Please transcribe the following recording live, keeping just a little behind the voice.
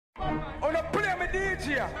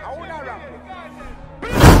DJ, I wanna rap.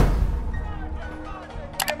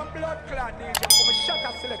 I'm a blood clot DJ, I'm a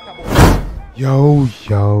shot selector. Yo.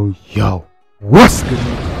 What's good?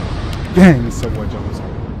 Gang, so what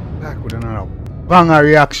Jambisco? Back with another banger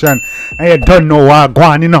reaction. And you don't know what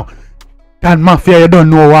going, you know. Dan Mafia, you don't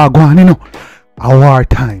know what going, you know. A war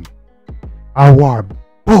time. A war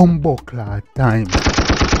bumbo clot time.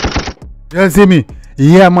 You see me?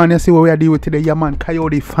 Yeah, man, you see what we are doing today? Yeah, man,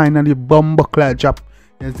 Kyodi finally bumbo clot drop.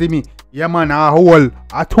 You see me? Yeah, man, a whole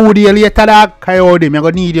 2 days later, that Kyodi, I'm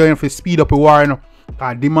gonna need you to speed up the war, you know.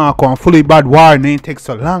 Cause Demarco and fully bad war, and it takes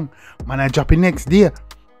so long. Man, I drop it next day.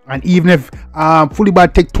 And even if fully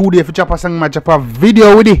bad take 2 days for drop a song, I drop a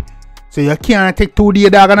video with it. So you can't take 2 days,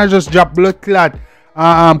 dog, and I just drop blood clot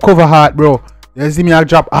cover heart, bro. You see me, I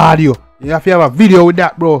drop audio. You have to have a video with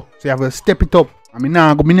that, bro. So you have to step it up. I mean,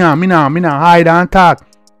 nah, hide and talk.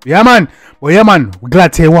 Yeah, man. But yeah, man, we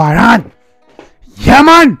glad to say war on. Yeah,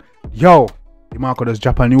 man. Yo, Demarco just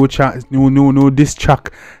drop a new diss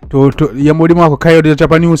track to yeah, Demarco Kyodi just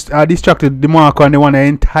drop a new diss track to Demarco, and they want to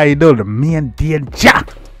entitled Main Danger.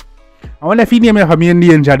 I wonder if he name it for Main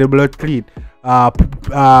Danger, the blood clean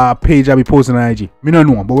page I be posting on IG. Me no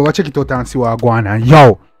know, but we'll check it out and see what going on.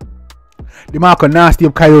 Yo, Demarco nasty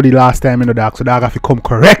up Kyodi last time, you know, dog. So dog have to come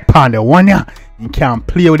correct on the one, yeah. You can't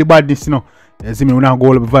play with the badness, you know. You see me, we not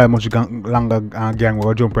go up very much longer gang.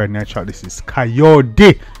 We'll jump right in the chat. This is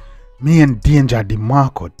Kyodi. Main Danger,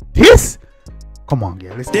 Demarco. This? Come on,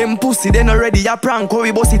 girl. Listen. Them pussy, then already a prank. How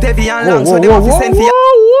we boss it heavy and long. So they have to send for you.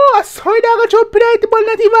 Whoa. Sorry, dog. Jump in the ball.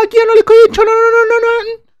 Not even again. Only coach. No.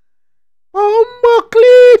 Oh,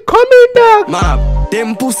 Buckley. Come in, dog. Map.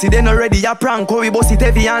 Them pussy, then already a prank. How we boss it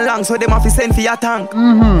heavy and long. So they have to send for your tank.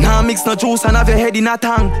 Now mix no juice and have your head in a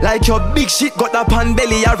tank. Like your big shit got the pan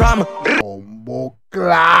belly a ram. Oh,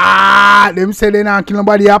 Buckley. Them say they not kill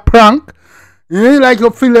nobody a prank. Yeah, like you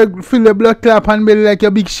feel the blood clap and belly like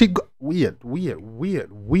your big shit. Wait.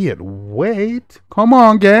 Come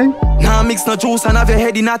on, gang. Now mix no juice and have your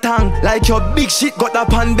head in a tank. Like your big shit got the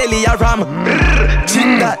pan belly a ram.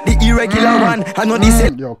 Shit that the irregular one. I know this.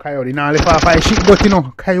 Yo, Kyodi now left off a shit got, you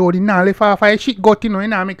know. Kyodi now left off a shit got, you know. You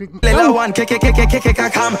know, make it. Lela one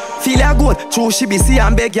come. Feel ya good. True she be see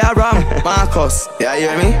and beg ya ram. Marcus, yeah, you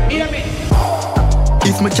hear me? Hear me.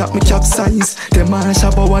 If me capsize, the man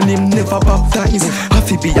shabba one him never baptize.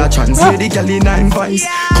 Happy be a trans, the girl in 9 vice.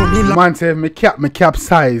 Come in man say me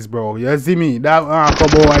capsize, bro. You see me? That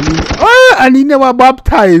and he never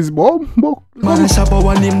baptized, bro. Man shabba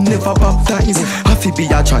one him never baptize. Happy be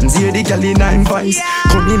a trans, the girl in 9 vice.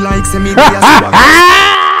 Come in like say me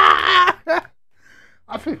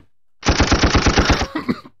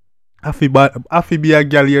Happy be a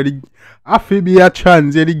girl here. Happy be a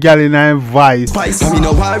trans, the girl in a vice. Me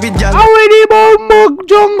no worry, girl. Already bumbo,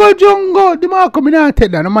 jungle. Demarco, me not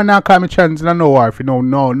take that. No man not call me trans, no war.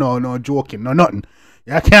 No, joking, no nothing.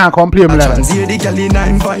 You can't complain me like that. Trans, the girl in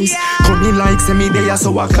 9 vice. Come in like say me there,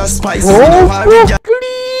 so I can spice. Oh,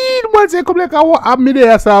 clean. Man say come like I me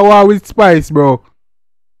there, so I war with spice, bro.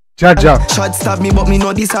 Jaja. Shot stab me, but me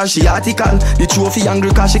know this as she article. The trophy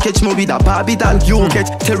angry cause she catch me with a barbital. You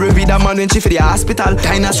catch terror with a man when she for the hospital.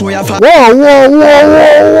 Dinosaur ya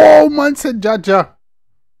Whoa, man said Jaja.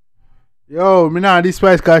 Yo, me nah this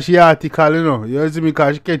spice cause she article, you know. You see me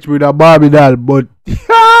cause she catch me with a Barbie doll, but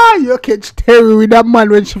you catch terror with a man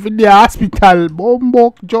when she for the hospital.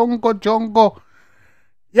 Bombo, jongo.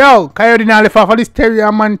 Yo, Kyodi now left off for this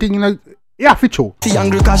terrier man thing, you know. Yeah, for sure. The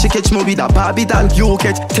angry cause she catch me with a Barbie doll. You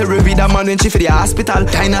catch terror with a man when she for the hospital.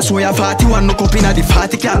 Dinosaur ya 41 look up in the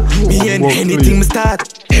particle. Me and anything me start.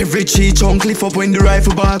 Every tree chunk lift up when the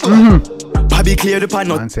rifle bark. Bobby clear the pan.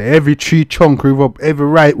 Man say every tree chunk lift up every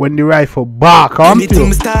right when the rifle bark. Anything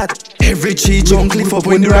me start. Every tree chunk lift up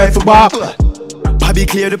when the rifle bark. Bobby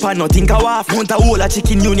clear the pan, nothing ka waff. Want a whole a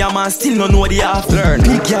chicken union man still no know the half. Learn.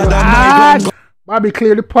 Big yard and my gun. Bobby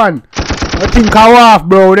clear the pan. I think I off,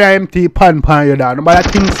 bro. The empty pan you down. Nobody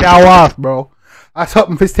thinks I off, bro. That's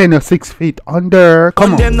something for staying 6 feet under.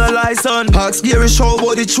 Come on. Them no lie, son. Park scary show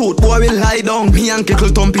about the truth. Boy will lie down. Me and Kickle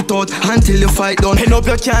thump it out until you fight done. Pen up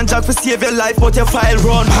your can jack for save your life, but your file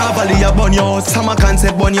run. Marvally a bun you out. Summer can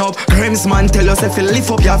say bun you up. Grims man tell us if you lift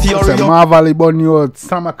up your fury. Marvally bun you out.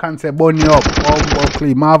 Summer can say bun you up.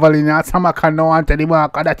 Buckley. Marvally not. Summer can no want anymore.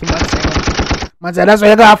 Cause that man say. Man say that's why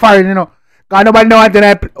you got firing, you know. Cause nobody know what to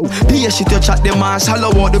be a shit you chat the man,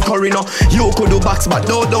 shallow out the curry no. You could do backs but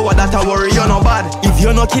don't know what that I worry, you're not bad. If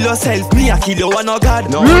you not kill yourself, me I kill you, I no God.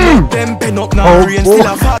 No, them pen up now, rain still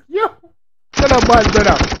a fat. Yo, you're not bad,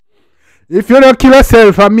 brother. If you don't kill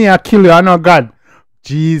yourself, and me I kill you, I no God.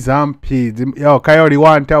 Jeez and peas. Yo, Kyodi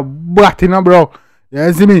want a bat, you know, bro.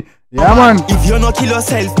 You see me? Yeah, man. If you no kill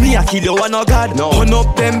yourself, me I kill you one no God. No. Turn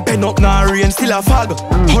up them, pen up now rain, still a fog.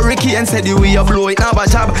 Hurricane said the way you blow it now a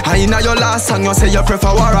job. And in your last song you say you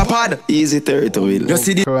prefer war a pad. Easy territory. You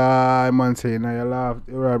see the man say now you laugh.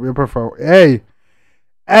 You prefer.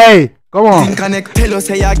 Hey, come on. Connect. Tell us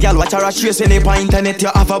say your girl watch her trace when they on internet. You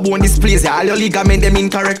have a bone displays. All your ligament them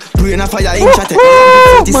incorrect. Brain a fire in chat.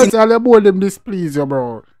 Man say all your bone them displease you,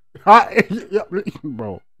 bro.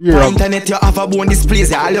 Bro. Yeah. Internet you have a bone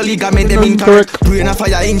displays. All your ligament them incorrect. Brain a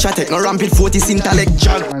fire in chat. No rampant 40 intellect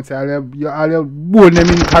jog. Man say all your bone them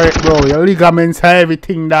incorrect, bro. Your ligaments have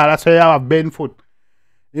everything that. That's why you have a bent foot.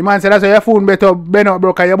 The man said that's why your phone better bend up,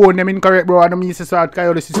 bro, cause your bone them incorrect, bro. I don't mean to start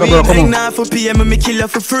Kyodi sister, bro. Come on. Now for PM, me kill you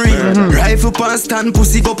for free. Rifle pan stand,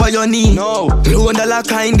 pussy go on your knee. No, low dollar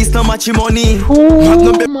kind, this no match money.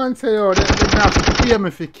 Ooh, man say yo, they have to PM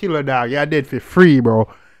if you kill a dog. You're dead for free, bro.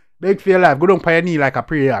 Beg for your life. Go down on your knee like a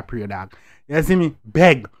prayer, dog. You see me?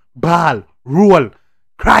 Beg, ball, roll,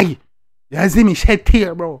 cry. You see me? Shed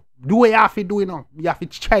tear, bro. Do what you have to do, you know. You have to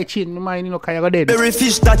try change my mind, you know, because you're dead. Every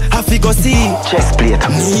fish that have to go see. Chest plate.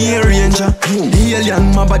 Me a ranger. The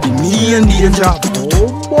alien, my body, me in danger.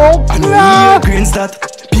 I know he agrees that.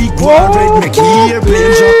 Big war red, make he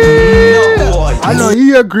airplane drop. No boy. I know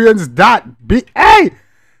he agrees that. Big, hey!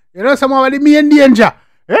 You know somebody me in danger.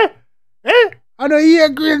 I know he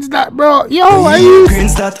agrees that, bro. Yo, I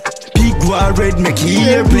agrees that. Big war red, make he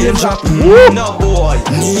airplane drop. No boy.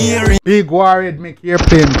 Big war red, make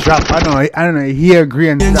airplane drop. I know he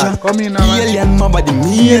agrees that. Come in now, man. Alien, my body,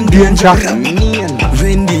 me in danger.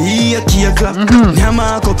 When the ear key clap,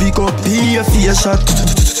 Demarco pick up, be a fear shot.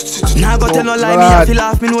 Now go tell no lie, me I feel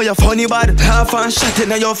laugh, me know you're funny bad. Half and shot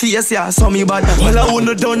in your face, yeah, saw me bad. Well, I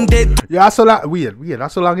wouldn't done dead. Yeah, so long, weird.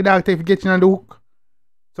 That's so long the dog take to get you on the hook.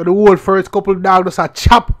 So the whole first couple dog just a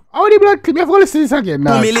chop. How the blood clip? You have to listen to this again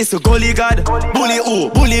now. Me listen, gully god, bully oh,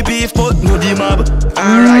 bully beef, but no the mob.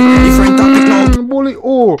 Alright, different topic now. Bully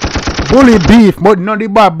oh, bully beef, but not the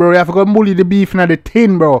mob, bro. You have to go bully the beef in the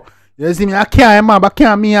tin, bro. You see me? I can't mob, I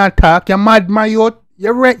can't me attack. You're mad, my youth.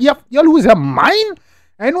 You lose your mind.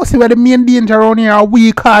 I know see where the main danger around here are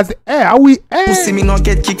we cause Pussy me not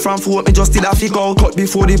get kicked from foot, me just still a figure out. Cut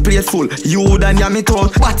before the plate full. You done ya me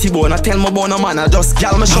thought. Batty bone, I tell my bone a man, I just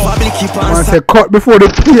gal me show. I be keep on. Man say cut before the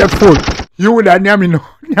plate full. You done ya me no.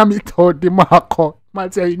 Ya me thought Demarco.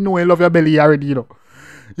 Man say you know you love your belly already, you know.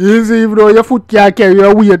 You see if though your foot can't carry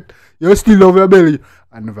your weight, you still love your belly.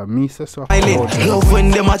 I never miss a so. Love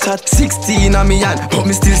when them a chat 16 a me hand, but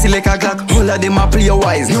me still see like a Glock. All of them a play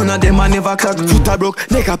wise, none of them a never crack. Foot a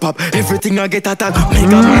broke, neck a pop, everything I get attacked. Make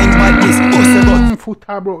a mind badness, foot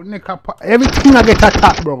a broke, neck a pop, everything I get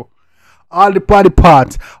attacked, bro. All the body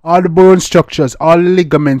parts, all the bone structures, all the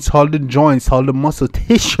ligaments, all the joints, all the muscle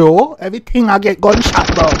tissue, everything I get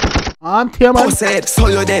gunshot, bro. I'm telling you, man. Said, so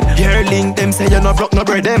you're dead. Yearling, them say you're not broke no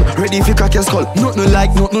bread, them. Ready if you crack your skull. Nothing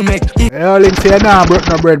like, nothing make. Yearling say you're not broke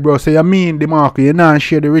no bread, bro. So you mean, Demarco, you're not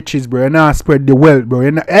share the riches, bro. You're not spread the wealth, bro.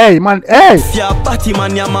 You're not, hey, man, hey. If you're a batty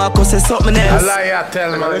man, your Marco say something else. I lie, I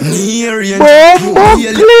tell man.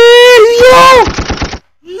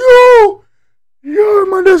 Yo,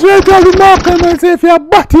 man, that's right, Demarco, man. Say if you're a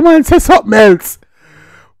batty man, say something else.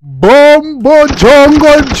 Bombo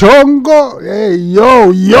Jongo. Hey,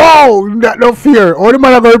 yo, that no fear. All the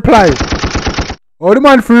man are gonna reply. All the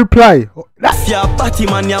man for reply. If you're a batty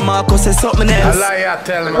man, your Marco say something else. I lie, I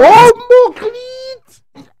tell man. Bombo cleat.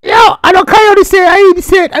 Yo, I don't Kyodi say I even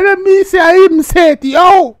say it. I don't mean say I even say it.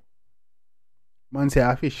 Yo. Man say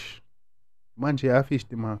I fish. Man say I fish,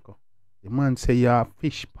 Demarco. The man say you a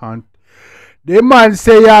fish pond. The man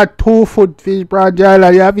say you 2 foot fish per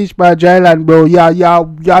island, you fish per island, bro. You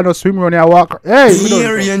no swim around your walk. Hey, me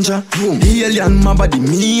a ranger, the alien, my body,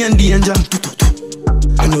 me in danger.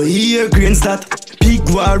 I know he agrees that. Big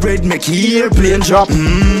war red, make he airplane drop.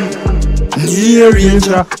 Me a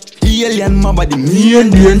ranger, the alien, my body, me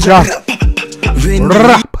in danger.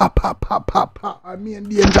 I'm in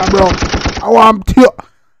danger, bro. I want to.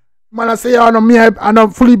 Man, I say I know me, I know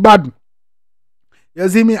fully bad. You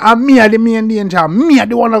see me? I'm me the main danger. Me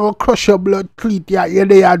the one that go crush your blood cleat. Yeah, you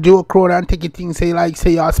there Joe Crown and take your thing, say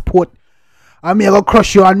you're a sport. I'm me go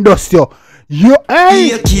crush you and dust you. You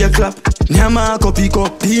hey! Key clap. Demarco pick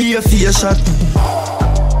up, be a fear shot.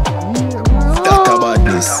 That's about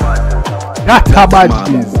this. That's about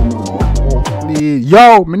this.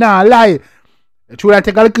 Yo, me nah lie. True, I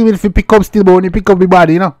take a little bit if you pick up still, but when you pick up the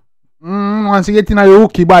body, you know. Once you get in a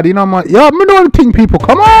rookie body, you know, man. Yo, me don't think people,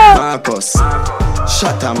 come on! Marcus,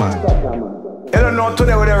 shut up, man. You don't know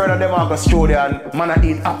today when they're in the Demarco studio and man I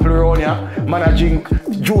eat apple around here, man I drink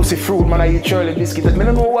juicy fruit, man I eat Shirley biscuit. I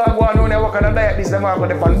don't know what I go on when I work on a diet this Demarco.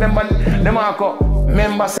 Demarco,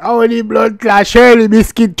 members. How the blood class Shirley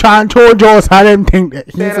biscuit, Chancho Joes, and them think that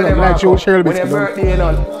he's like Shirley biscuit.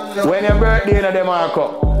 When your birthday in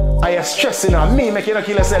Demarco, and you're stressing on me, make you not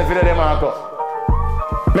kill yourself in Demarco.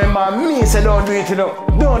 Remember me say don't do it, you know.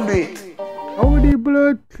 Don't do it. How the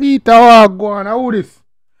blood cleat I go on? How this?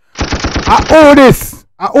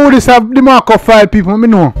 I owe this have Demarco file people, me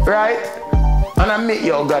know. Right? And I meet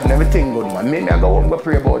your God and everything good, man. Maybe I go home and go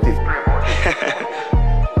pray about it.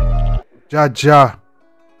 Jaja.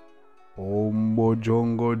 Ombo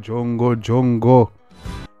jongo.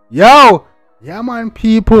 Yo! Yeah man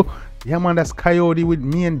people. Yeah man, that's Kyodi with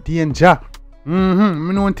me and Danger. Me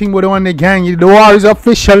know one thing about the one the gang. The war is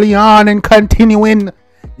officially on and continuing.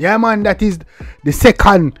 Yeah man, that is the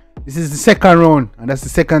second. This is the second round, and that's the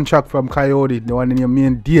second track from Kyodi, the one in your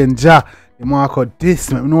main Danger. The Marco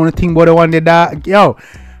this. I know one thing about the one that yo.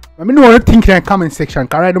 I know one thing in the comment section.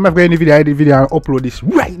 Cause right now I'm going to edit the video and upload this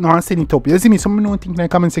right now and send it up. You see me? So I know one thing in the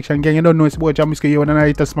comment section, gang. You don't know it's about Jambisco. You want to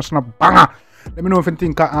hit a smashing a banger. Let me know if you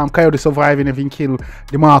think Kyodi surviving, if he kill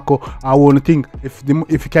Demarco. I want to think if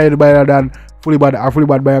Kyodi better than fully bad by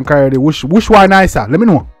Kyodi. Which one nicer? Let me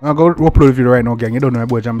know. I'll go upload the video right now, gang. You don't know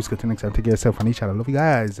about Jambisco. Till next time, take care of yourself and each other. Love you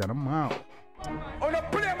guys, and I'm out.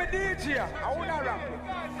 Play me DJ. I wanna rap.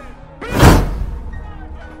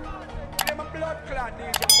 I'm a blood clot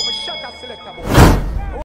DJ. I'm a shot at selector.